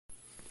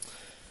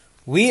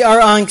We are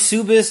on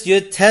Ksubis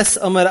Yud Tes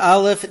Amar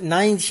Aleph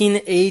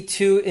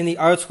 19a2 in the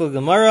article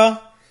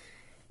Gemara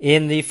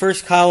in the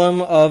first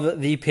column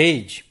of the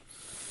page.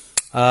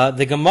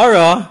 The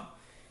Gemara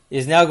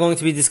is now going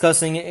to be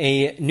discussing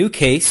a new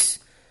case.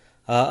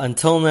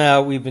 Until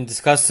now, we've been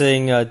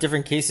discussing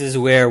different cases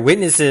where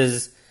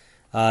witnesses,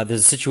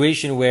 there's a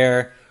situation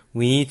where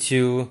we need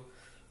to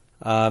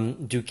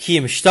do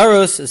kiyum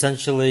shtaros.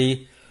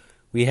 Essentially,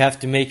 we have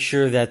to make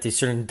sure that a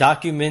certain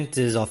document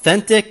is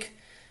authentic.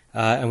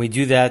 And we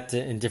do that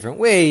in different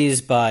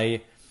ways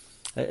by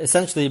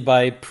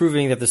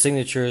proving that the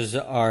signatures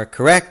are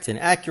correct and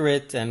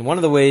accurate. And one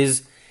of the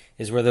ways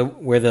is where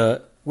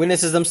the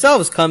witnesses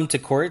themselves come to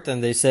court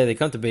and they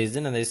come to Beis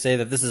Din and they say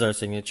that this is our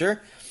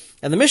signature.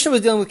 And the Mishnah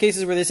was dealing with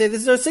cases where they say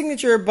this is our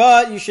signature,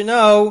 but you should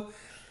know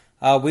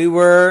we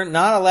were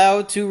not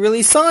allowed to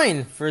really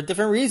sign for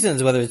different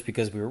reasons, whether it's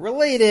because we were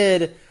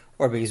related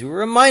or because we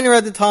were a minor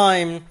at the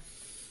time.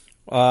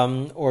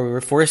 Or we were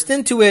forced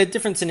into it,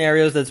 different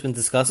scenarios that's been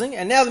discussing.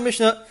 And now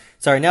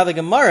the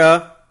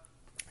Gemara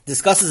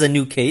discusses a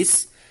new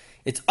case.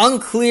 It's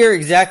unclear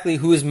exactly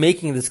who is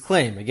making this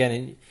claim.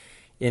 Again,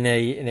 in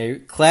a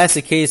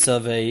classic case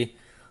of a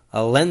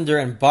lender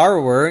and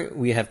borrower,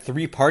 we have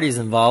three parties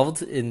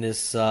involved in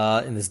this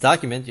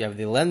document. You have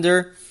the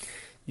lender,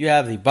 you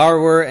have the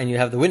borrower, and you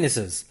have the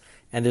witnesses.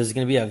 And there's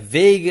going to be a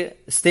vague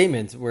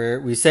statement where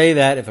we say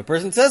that if a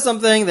person says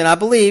something, they're not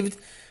believed,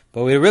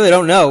 but we really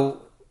don't know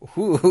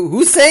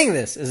who's saying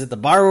this. Is it the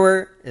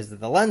borrower? Is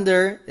it the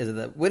lender? Is it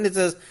the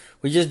witnesses?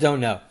 We just don't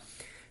know.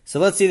 So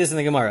let's see this in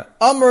the Gemara.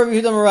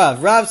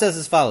 Rav says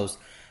as follows.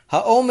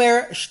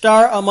 Ha'omer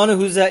shtar amana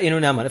huza inu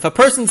naman. If a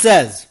person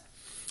says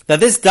that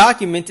this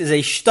document is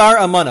a shtar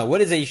amana, what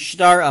is a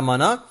shtar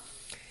amana?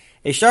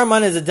 A shtar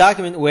amana is a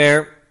document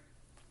where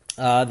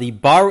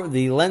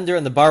the lender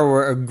and the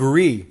borrower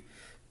agree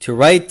to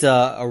write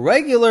a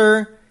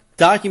regular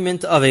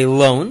document of a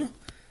loan,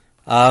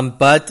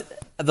 but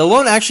the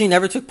loan actually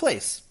never took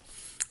place.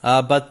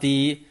 But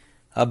the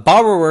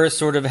borrower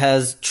sort of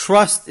has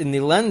trust in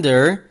the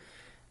lender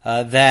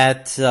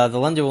that the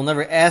lender will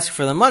never ask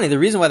for the money. The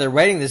reason why they're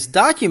writing this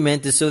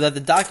document is so that the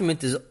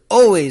document is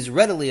always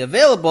readily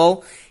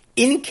available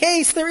in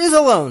case there is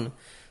a loan.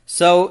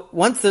 So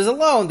once there's a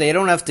loan, they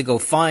don't have to go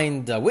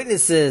find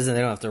witnesses and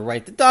they don't have to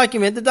write the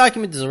document. The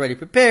document is already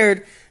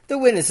prepared. The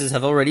witnesses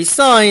have already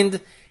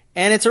signed.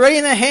 And it's already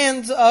in the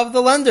hands of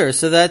the lender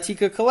so that he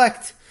could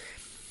collect.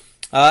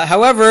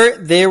 However,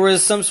 there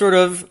was some sort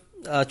of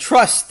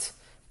trust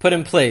put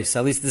in place.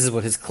 At least this is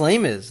what his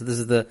claim is. This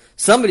is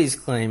somebody's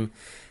claim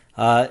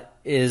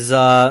is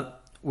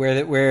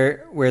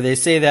where they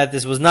say that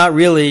this was not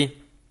really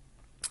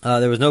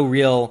there was no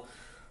real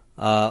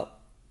there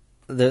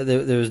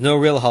was no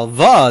real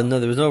halva.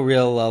 No, there was no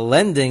real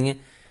lending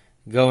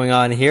going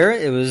on here.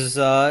 It was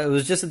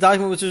just a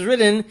document which was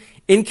written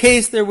in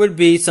case there would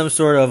be some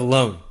sort of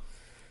loan.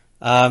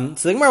 So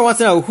the Gemara wants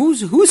to know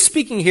who's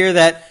speaking here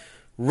that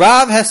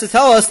Rav has to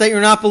tell us that you're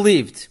not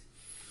believed.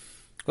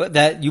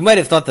 That you might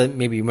have thought that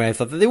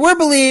they were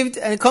believed,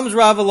 and it comes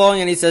Rav along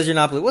and he says you're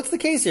not believed. What's the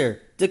case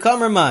here?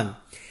 Dekamerman.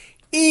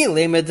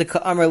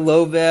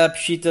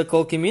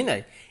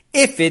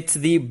 If it's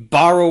the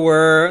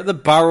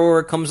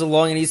borrower comes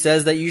along and he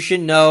says that you should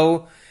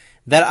know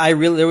that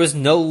there was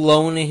no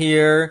loan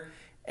here,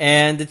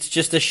 and it's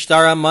just a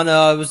shtar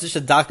amana, it was just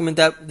a document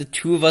that the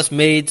two of us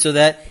made so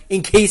that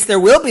in case there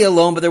will be a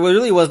loan, but there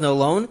really was no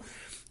loan.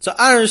 So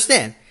I don't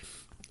understand.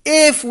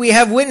 If we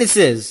have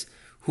witnesses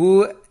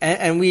we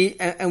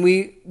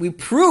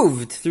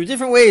proved through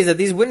different ways that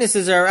these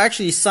witnesses are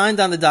actually signed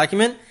on the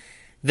document,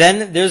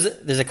 then there's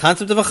a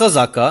concept of a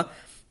chazaka.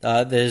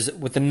 There's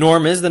what the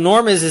norm is. The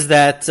norm is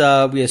that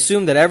we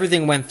assume that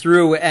everything went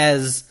through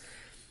as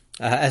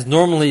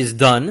normally is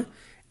done,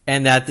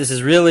 and that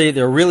there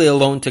really a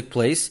loan took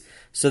place.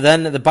 So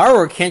then the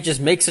borrower can't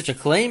just make such a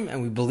claim,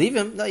 and we believe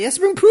him. No, he has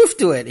to bring proof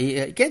to it.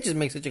 He can't just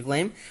make such a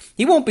claim.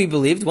 He won't be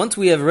believed once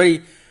we have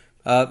already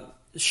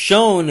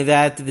shown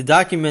that the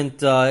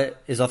document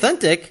is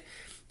authentic.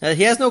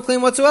 He has no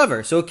claim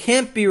whatsoever, so it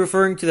can't be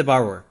referring to the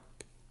borrower.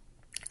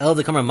 El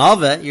Dekamar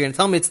Malvet, you're going to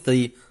tell me it's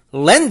the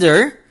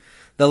lender.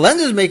 The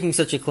lender's making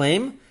such a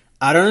claim.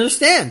 I don't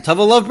understand.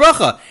 Tava Love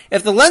Bracha.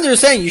 If the lender is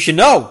saying you should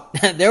know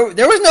there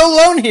was no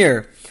loan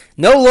here,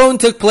 no loan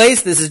took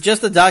place. This is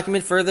just a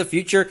document for the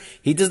future.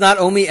 He does not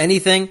owe me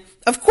anything.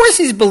 Of course,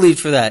 he's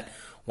believed for that.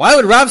 Why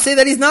would Rav say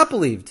that he's not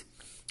believed?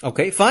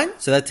 Okay, fine.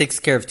 So that takes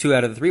care of 2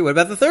 out of the 3. What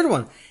about the third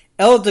one?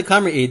 El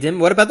Dekamri Edim.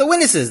 What about the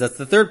witnesses? That's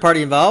the third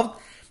party involved.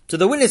 So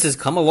the witnesses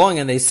come along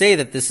and they say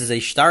that this is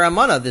a shtar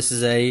amana. This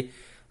is a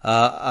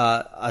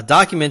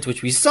document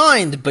which we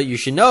signed, but you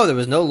should know there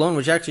was no loan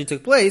which actually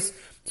took place.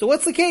 So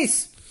what's the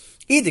case?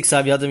 If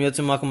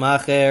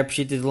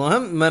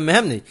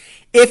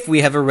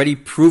we have already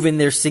proven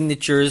their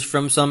signatures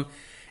from some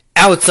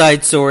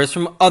outside source,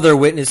 from other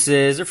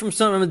witnesses, or from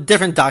some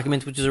different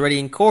document which is already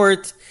in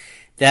court,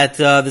 that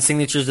the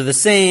signatures are the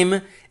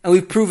same, and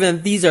we've proven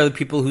that these are the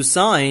people who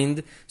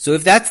signed. So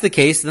if that's the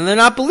case, then they're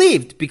not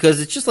believed,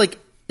 because it's just like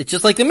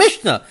the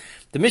Mishnah.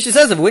 The Mishnah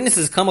says if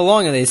witnesses come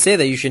along and they say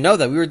that you should know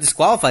that we were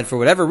disqualified for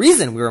whatever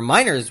reason, we were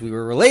minors, we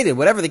were related,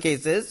 whatever the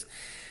case is,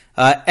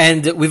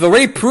 and we've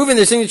already proven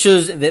their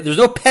signatures, that there's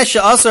no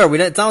pesha asar,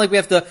 it's not like we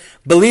have to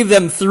believe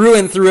them through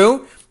and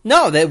through.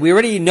 No, that we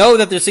already know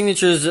that their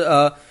signatures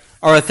are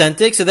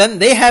authentic, so then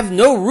they have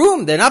no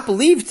room, they're not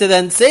believed to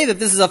then say that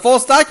this is a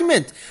false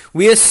document.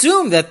 We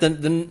assume that the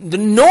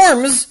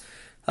norms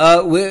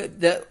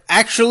that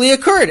actually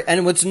occurred,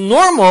 and what's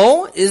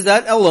normal is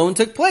that a loan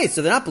took place,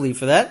 so they're not believed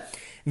for that.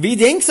 And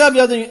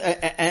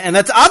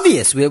that's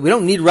obvious. We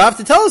don't need Rav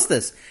to tell us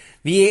this.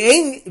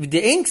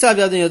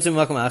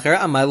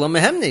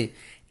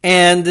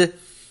 And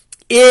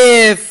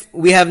if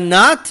we have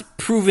not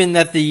proven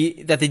that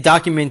the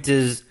document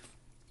is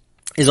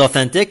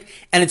authentic,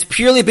 and it's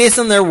purely based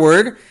on their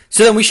word,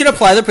 so then we should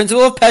apply the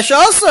principle of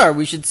Pesha Asar.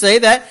 We should say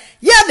that,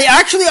 yeah, they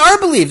actually are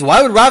believed.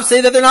 Why would Rav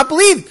say that they're not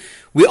believed?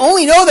 We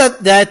only know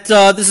that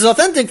this is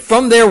authentic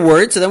from their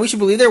word, so then we should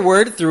believe their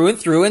word through and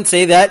through and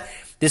say that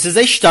this is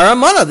a shtar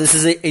amana. This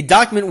is a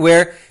document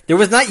where there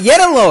was not yet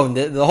a loan.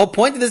 The whole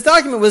point of this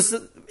document was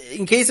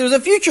in case there was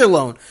a future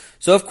loan.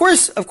 So of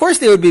course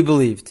they would be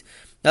believed.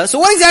 So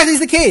what exactly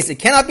is the case? It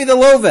cannot be the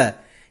lova.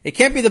 It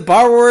can't be the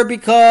borrower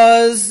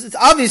because it's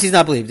obvious he's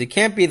not believed. It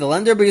can't be the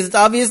lender because it's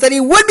obvious that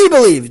he would be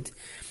believed.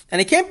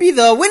 And it can't be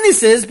the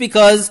witnesses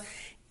because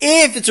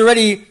if it's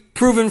already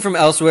proven from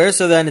elsewhere,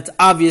 so then it's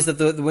obvious that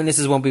the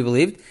witnesses won't be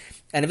believed.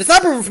 And if it's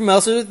not proven from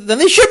elsewhere, then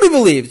they should be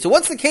believed. So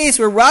what's the case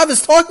where Rav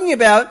is talking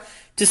about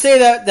to say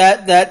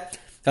that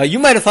you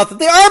might have thought that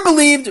they are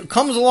believed?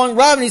 Comes along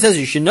Rav and he says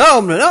you should know.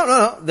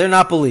 No, they're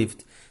not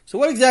believed. So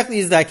what exactly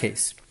is that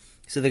case?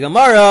 So the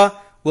Gemara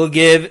will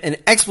give an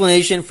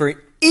explanation for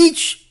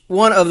each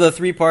one of the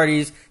three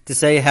parties to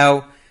say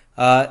how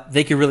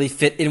they could really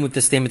fit in with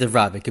the statement of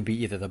Rav. It could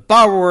be either the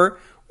borrower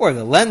or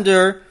the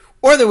lender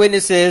or the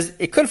witnesses.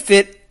 It could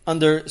fit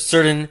under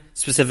certain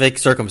specific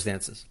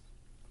circumstances.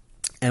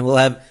 And we'll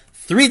have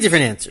three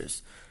different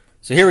answers.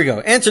 So here we go.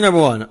 Answer number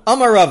one.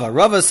 Amar Rava.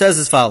 Rava says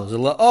as follows.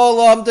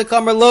 La'olam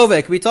dekamar love.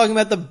 It could be talking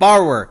about the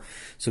borrower.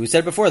 So we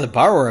said before, the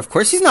borrower, of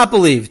course he's not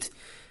believed.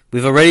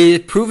 We've already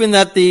proven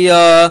that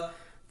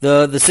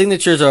the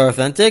signatures are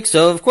authentic,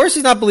 so of course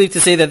he's not believed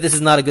to say that this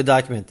is not a good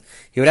document.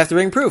 He would have to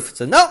bring proof.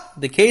 So no,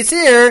 the case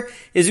here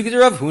is Ukid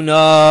Rav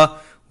Huna.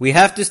 We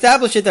have to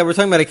establish it that we're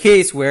talking about a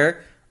case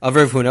where, of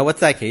Rav Huna,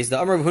 what's that case?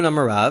 The Amar Rav Huna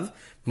Marav,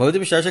 Moed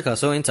B'shar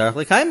Shekaso in Tzarech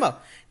L'Kaima.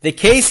 The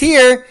case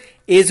here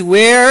is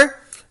where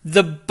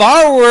the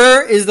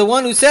borrower is the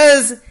one who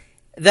says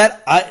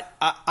that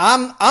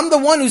I'm the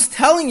one who's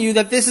telling you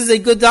that this is a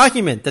good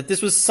document, that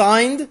this was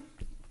signed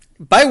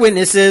by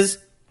witnesses.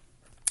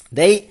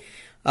 They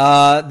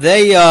signed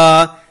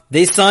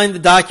the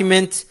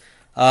document,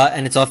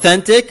 and it's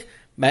authentic.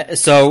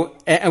 So,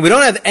 and we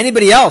don't have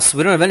anybody else.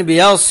 We don't have anybody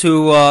else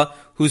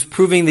who's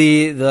proving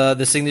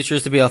the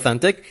signatures to be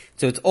authentic.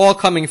 So it's all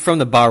coming from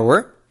the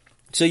borrower.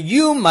 So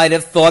you might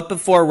have thought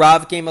before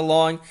Rav came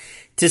along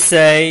to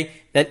say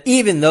that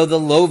even though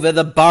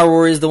the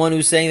borrower is the one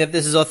who's saying that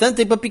this is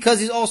authentic, but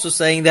because he's also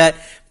saying that,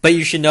 but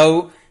you should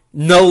know,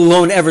 no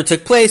loan ever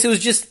took place. It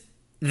was just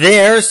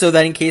there so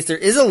that in case there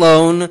is a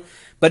loan,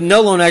 but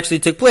no loan actually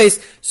took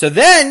place. So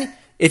then,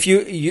 if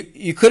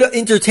you could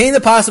entertain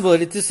the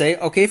possibility to say,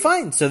 okay,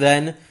 fine. So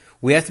then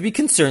we have to be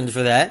concerned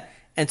for that,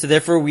 and so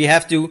therefore we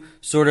have to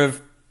sort of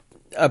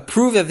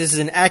prove that this is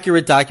an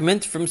accurate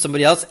document from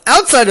somebody else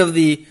outside of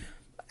the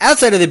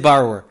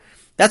borrower.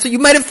 That's what you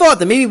might have thought,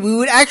 that maybe we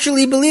would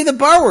actually believe the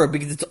borrower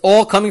because it's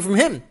all coming from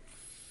him.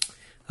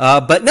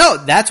 But no,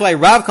 that's why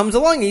Rav comes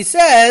along and he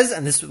says,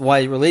 and this is why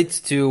it relates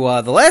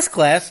to the last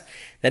class,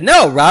 that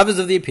no, Rav is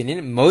of the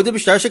opinion, Moed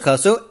B'shtar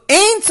Shekaso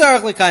ain't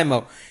Tzarech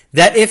L'Kaimo,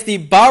 that if the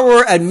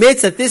borrower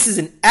admits that this is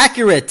an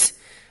accurate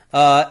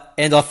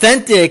and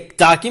authentic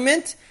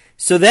document,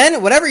 so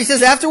then whatever he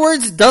says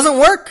afterwards doesn't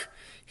work.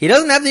 He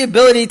doesn't have the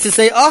ability to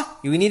say,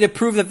 we need to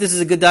prove that this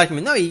is a good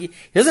document. No, he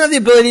doesn't have the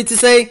ability to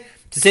say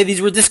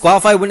these were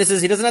disqualified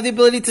witnesses. He doesn't have the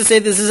ability to say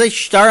this is a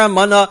shtar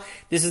amana.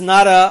 This is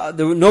not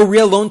no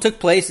real loan took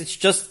place. It's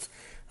just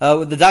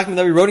the document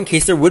that we wrote in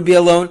case there would be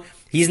a loan.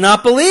 He's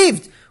not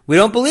believed. We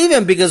don't believe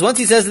him because once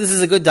he says this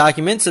is a good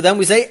document, so then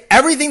we say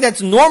everything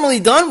that's normally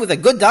done with a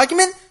good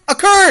document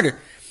occurred.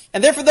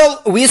 And therefore, though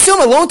we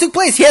assume a loan took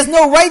place, he has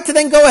no right to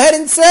then go ahead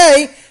and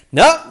say,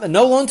 no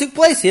loan took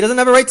place. He doesn't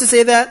have a right to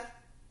say that.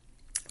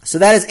 So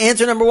that is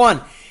answer number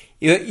one.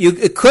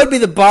 It could be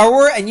the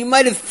borrower, and you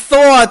might have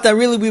thought that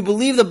really we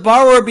believe the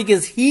borrower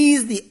because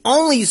he's the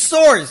only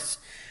source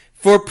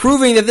for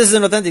proving that this is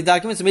an authentic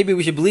document. So maybe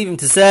we should believe him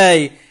to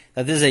say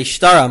that this is a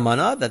shtar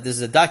amana, that this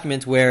is a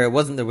document where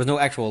there was no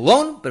actual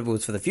loan, but it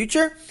was for the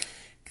future.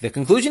 The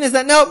conclusion is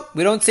that no,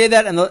 we don't say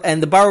that,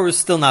 and the borrower is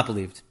still not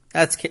believed.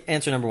 That's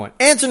answer number one.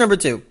 Answer number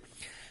two.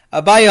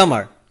 Abai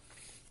Omar.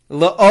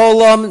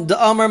 La'olam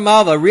da'amar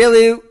malva.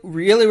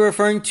 Really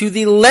referring to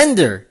the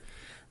lender.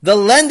 The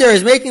lender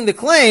is making the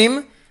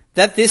claim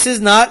that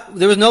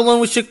there was no loan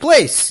which took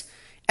place.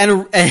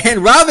 And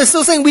Rav is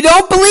still saying, we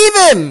don't believe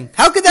him.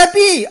 How could that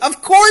be?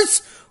 Of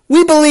course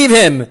we believe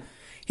him.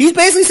 He's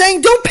basically saying,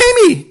 don't pay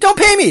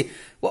me.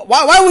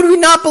 Why would we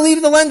not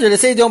believe the lender to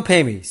say don't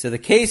pay me? So the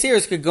case here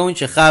is Kagon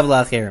Shechav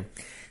La'acher.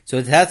 So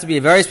it has to be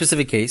a very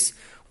specific case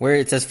where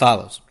it says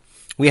follows.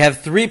 We have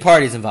three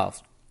parties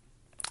involved.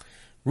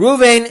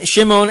 Reuven,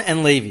 Shimon,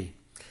 and Levi.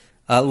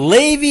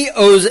 Levi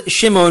owes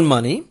Shimon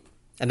money,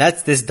 and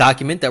that's this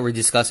document that we're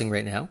discussing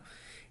right now.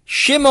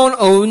 Shimon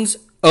owes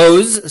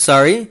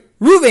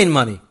Reuven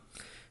money.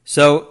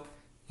 So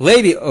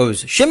Levi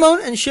owes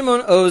Shimon, and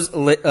Shimon owes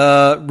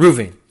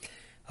Reuven.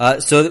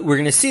 So we're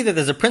going to see that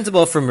there's a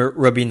principle from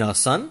Rabbi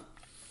Nassan.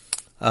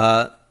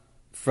 And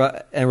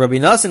Rabbi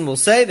Nassan will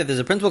say that there's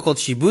a principle called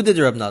Shibud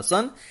de Rabbi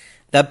Nassan,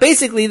 that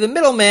basically the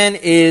middleman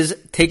is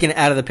taken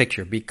out of the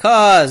picture.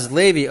 Because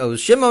Levi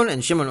owes Shimon,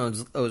 and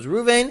Shimon owes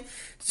Reuven,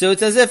 so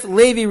it's as if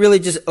Levi really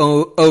just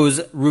owes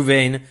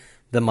Reuven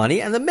the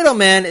money, and the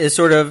middleman is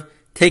sort of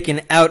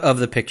taken out of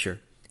the picture.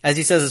 As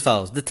he says as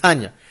follows, the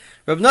Tanya.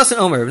 Rabbi Nassan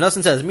Omer, Rabbi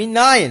Nassan says,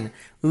 Minayin,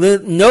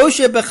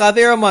 noshe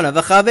bechavero mana,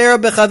 v'chavero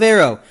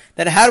bechavero.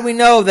 That how do we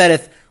know that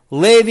if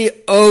Levi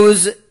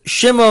owes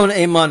Shimon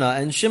a mana,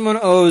 and Shimon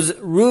owes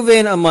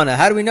Reuven a mana?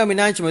 How do we know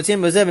Minayin shemotzim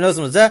b'zeh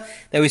v'nosim b'zeh,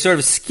 that we sort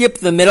of skip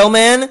the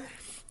middleman?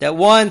 That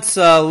once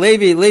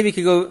Levi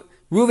could go,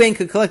 Reuven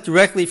could collect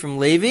directly from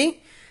Levi,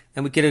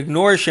 and we could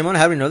ignore Shimon.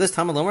 How do we know this?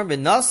 Talmud Omer,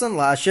 B'Nasan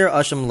la'asher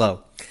asham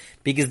lo.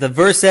 Because the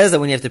verse says that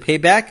when you have to pay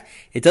back,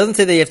 it doesn't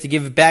say that you have to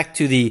give it back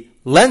to the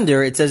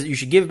lender. It says you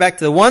should give it back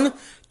to the one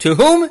to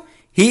whom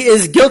he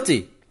is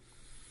guilty.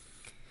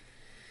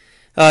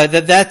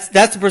 That's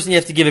the person you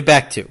have to give it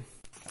back to.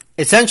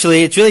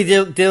 Essentially, it's really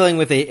dealing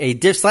with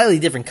a slightly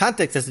different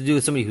context. It has to do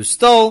with somebody who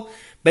stole,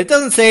 but it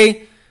doesn't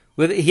say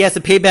he has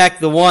to pay back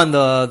the one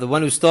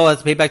who stole has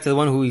to pay back to the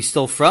one who he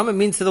stole from. It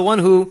means to the one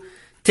who,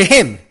 to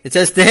him. It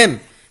says to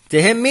him.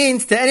 To him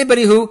means to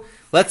anybody who,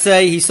 let's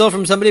say he stole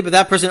from somebody, but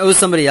that person owes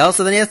somebody else,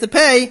 so then he has to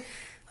pay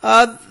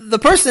the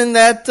person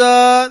that's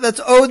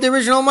owed the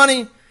original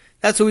money.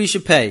 That's who he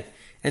should pay.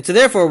 And so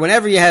therefore,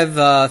 whenever you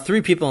have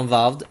three people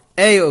involved,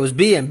 A owes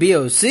B and B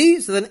owes C,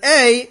 so then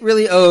A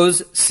really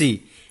owes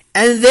C.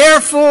 And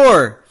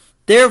therefore,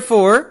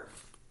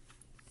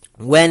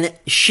 when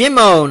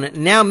Shimon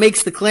now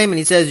makes the claim and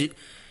he says,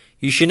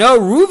 you should know,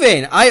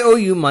 Reuven, I owe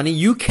you money,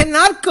 you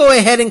cannot go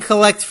ahead and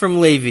collect from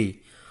Levi.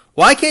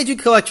 Why can't you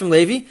collect from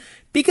Levi?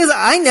 Because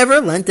I never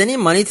lent any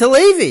money to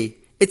Levi.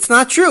 It's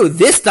not true.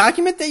 This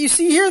document that you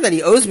see here, that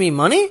he owes me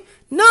money?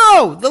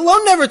 No, the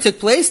loan never took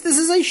place. This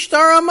is a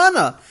shtar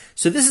amana.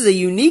 So this is a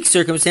unique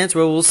circumstance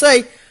where we'll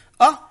say,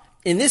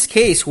 in this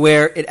case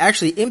where it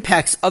actually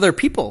impacts other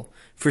people,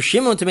 for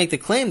Shimon to make the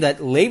claim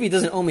that Levi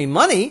doesn't owe me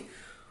money,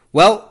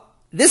 well,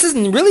 this is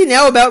really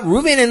now about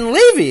Reuven and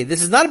Levi.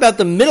 This is not about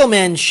the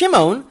middleman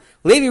Shimon.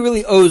 Levi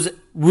really owes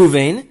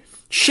Reuven.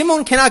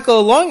 Shimon cannot go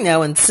along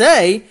now and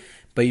say,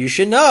 but you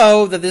should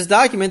know that this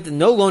document, that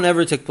no loan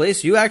ever took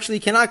place, you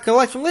actually cannot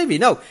collect from Levi.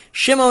 No,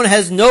 Shimon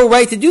has no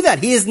right to do that.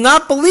 He is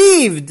not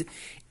believed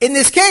in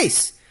this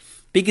case,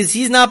 because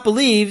he's not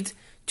believed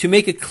to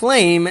make a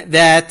claim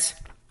that,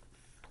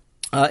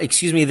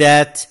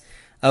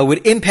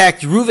 would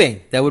impact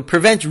Reuven, that would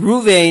prevent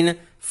Reuven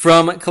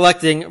from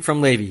collecting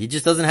from Levi. He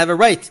just doesn't have a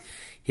right.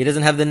 He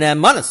doesn't have the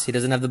ne'emanos. He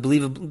doesn't have the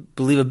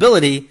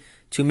believability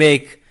to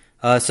make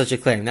such a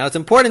claim. Now, it's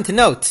important to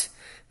note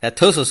that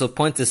Tosos will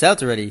point this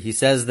out already. He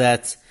says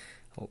that,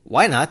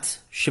 why not?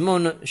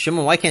 Shimon,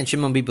 why can't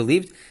Shimon be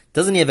believed?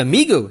 Doesn't he have a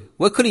migu?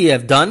 What could he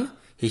have done?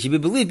 He should be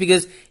believed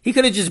because he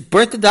could have just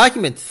burnt the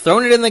document,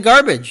 thrown it in the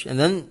garbage, and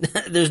then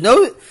there's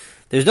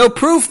no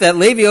proof that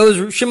Levi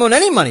owes Shimon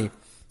any money.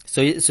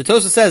 So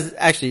Tosos says,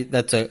 actually,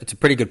 it's a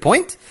pretty good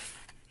point.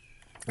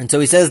 And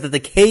so he says that the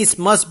case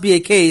must be a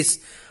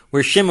case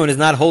where Shimon is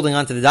not holding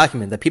on to the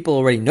document, that people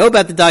already know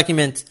about the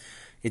document.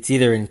 It's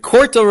either in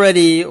court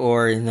already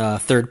or in a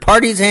third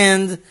party's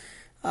hand.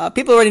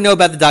 People already know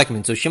about the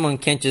document, so Shimon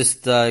can't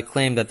just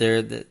claim that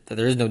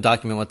there is no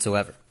document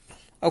whatsoever.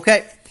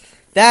 Okay,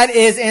 that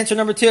is answer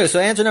number 2. So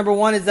answer number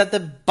 1 is that the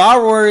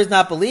borrower is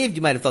not believed.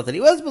 You might have thought that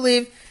he was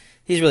believed.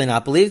 He's really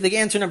not believed. The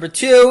answer number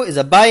 2 is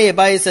Abaye.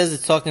 Abaye says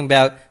it's talking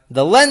about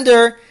the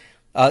lender.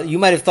 You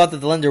might have thought that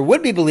the lender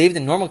would be believed.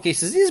 In normal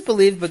cases, he is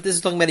believed, but this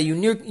is talking about a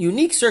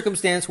unique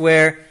circumstance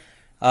where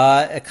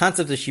a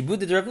concept of Shibud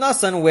de Rav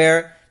Nassan,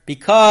 where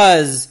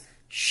because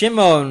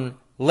Shimon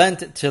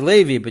lent to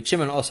Levi, but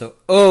Shimon also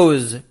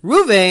owes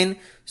Reuven,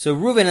 so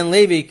Reuven and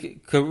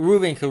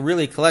Reuven could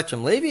really collect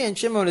from Levi, and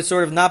Shimon is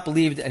sort of not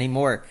believed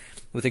anymore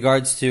with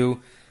regards to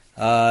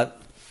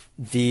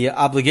the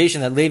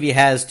obligation that Levi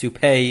has to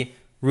pay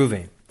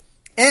Reuven.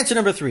 Answer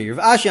number 3.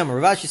 Rav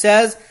Ashi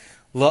says,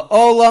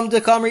 La'olam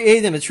dekamri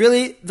edim. It's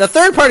really the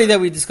third party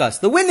that we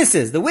discussed. The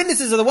witnesses. The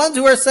witnesses are the ones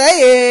who are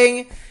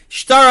saying,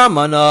 Shtar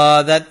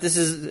amana, that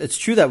it's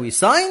true that we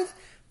signed,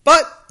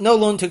 but no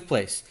loan took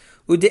place.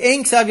 What's the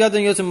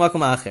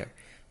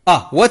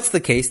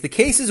case? The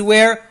case is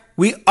where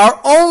we are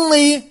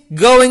only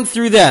going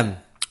through them.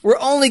 We're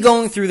only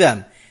going through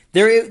them.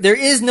 There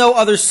is no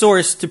other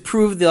source to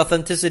prove the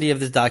authenticity of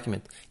this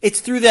document. It's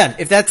through them.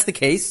 If that's the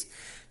case,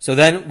 so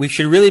then we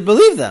should really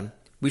believe them.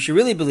 We should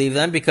really believe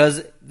them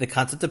because the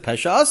concept of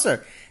Pesha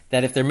Asar,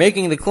 that if they're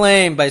making the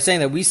claim by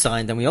saying that we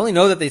signed, and we only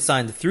know that they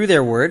signed through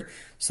their word,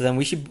 so then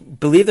we should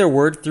believe their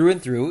word through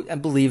and through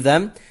and believe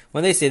them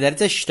when they say that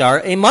it's a shtar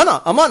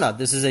amana.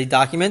 This is a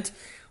document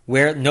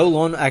where no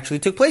loan actually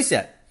took place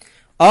yet.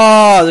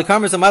 The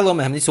Karmas of my lo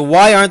mehemni. So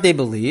why aren't they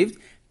believed?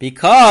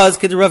 Because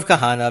Kid Rav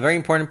Kahana, a very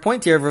important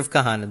point here of Rav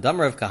Kahana,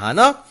 Dam Rav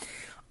Kahana,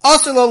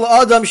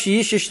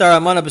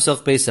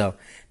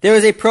 there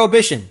is a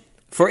prohibition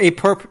for a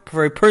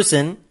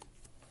person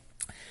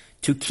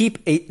to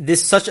keep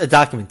such a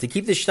document, to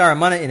keep the shtar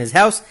amana in his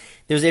house.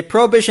 There's a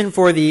prohibition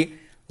for the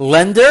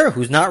lender,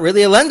 who's not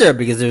really a lender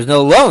because there's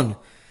no loan,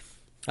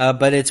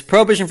 but it's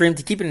prohibition for him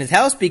to keep it in his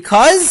house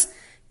because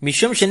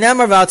mishum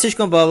shenamar v'al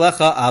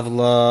ba'alecha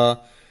avla,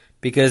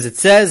 because it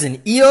says in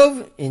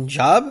Eov, in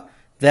Job,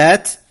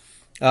 that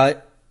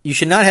you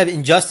should not have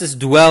injustice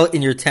dwell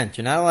in your tent.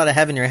 You're not allowed to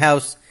have in your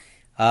house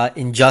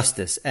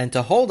injustice. And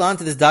to hold on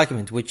to this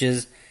document, which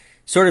is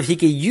sort of he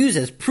could use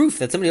as proof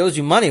that somebody owes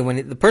you money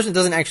when the person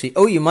doesn't actually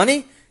owe you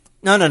money.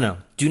 No.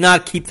 Do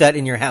not keep that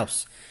in your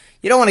house.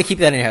 You don't want to keep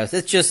that in your house.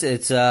 It's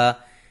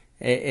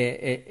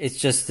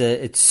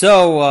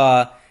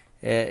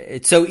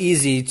so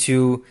easy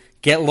to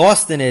get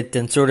lost in it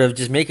and sort of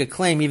just make a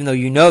claim even though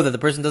you know that the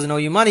person doesn't owe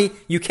you money.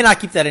 You cannot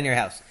keep that in your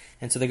house.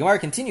 And so the Gemara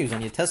continues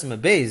on Yetesima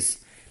Beis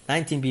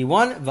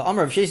 19b1, V'amar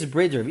Rav Sheshes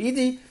Breder of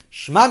Idi,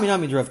 Shema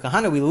Minamid Rav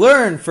Kahana. We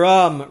learn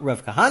from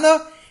Rav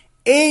Kahana,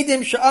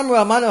 Eidim Sha'amru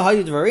Amanu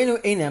Hayu Dvarenu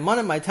Ein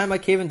Amanu My Time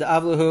Kevin De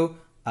Avlahu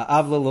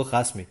Avla Lo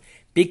Chasmi.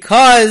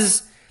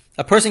 Because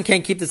a person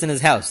can't keep this in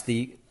his house.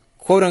 The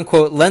quote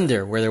unquote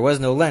lender, where there was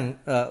no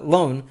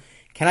loan,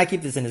 cannot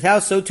keep this in his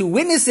house. So two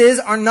witnesses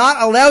are not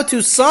allowed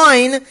to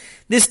sign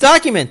this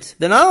document.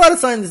 They're not allowed to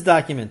sign this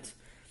document.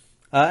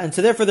 And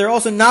so therefore they're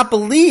also not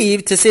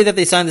believed to say that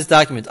they signed this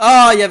document.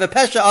 You have a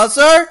Pesha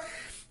Asar.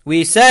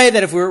 We say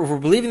that if we're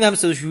believing them,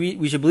 so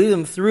we should believe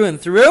them through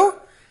and through.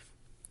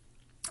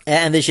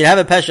 And they should have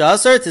a Pesha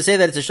Asar to say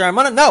that it's a Shtar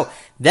Amana. No,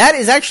 that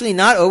is actually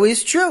not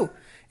always true.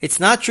 It's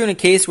not true in a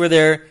case where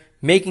they're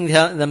making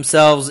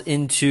themselves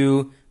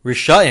into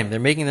Rishayim. They're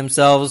making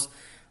themselves,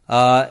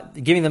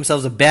 giving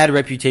themselves a bad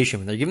reputation.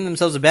 When they're giving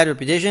themselves a bad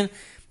reputation,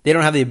 they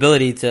don't have the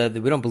ability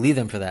we don't believe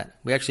them for that.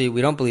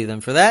 We don't believe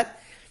them for that.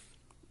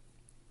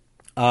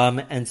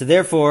 And so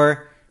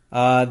therefore,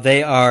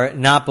 they are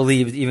not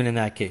believed even in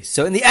that case.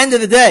 So in the end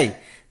of the day,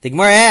 the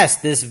Gemara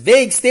asks this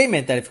vague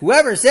statement that if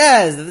whoever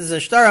says that this is a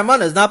shtar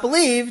amana is not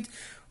believed,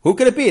 who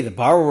could it be? The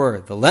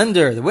borrower, the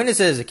lender, the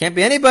witnesses? It can't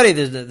be anybody.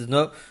 There's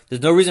no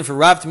reason for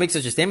Rav to make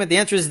such a statement. The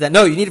answer is that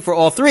no, you need it for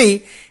all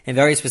three in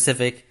very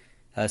specific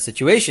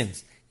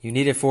situations. You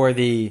need it for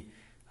the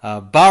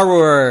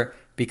borrower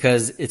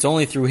because it's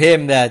only through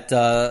him that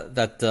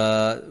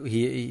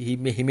he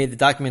made the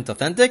document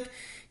authentic.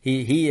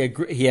 He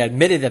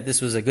admitted that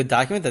this was a good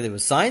document, that it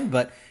was signed,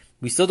 but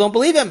we still don't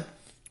believe him.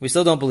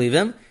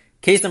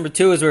 Case number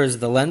 2 is where it's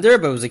the lender,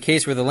 but it was a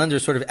case where the lender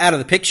is sort of out of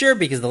the picture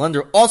because the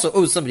lender also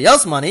owes somebody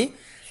else money,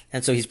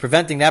 and so he's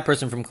preventing that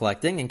person from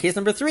collecting. And case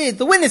number 3 is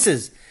the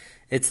witnesses.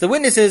 It's the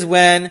witnesses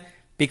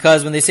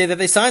because when they say that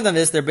they signed on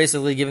this, they're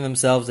basically giving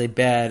themselves a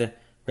bad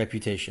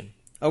reputation.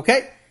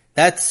 Okay?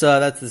 That's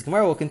this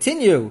Gemara. We'll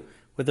continue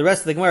with the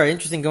rest of the Gemara.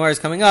 Interesting Gemara is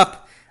coming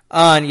up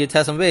on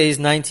Yetesima Beis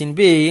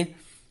 19b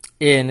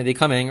in the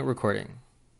coming recording.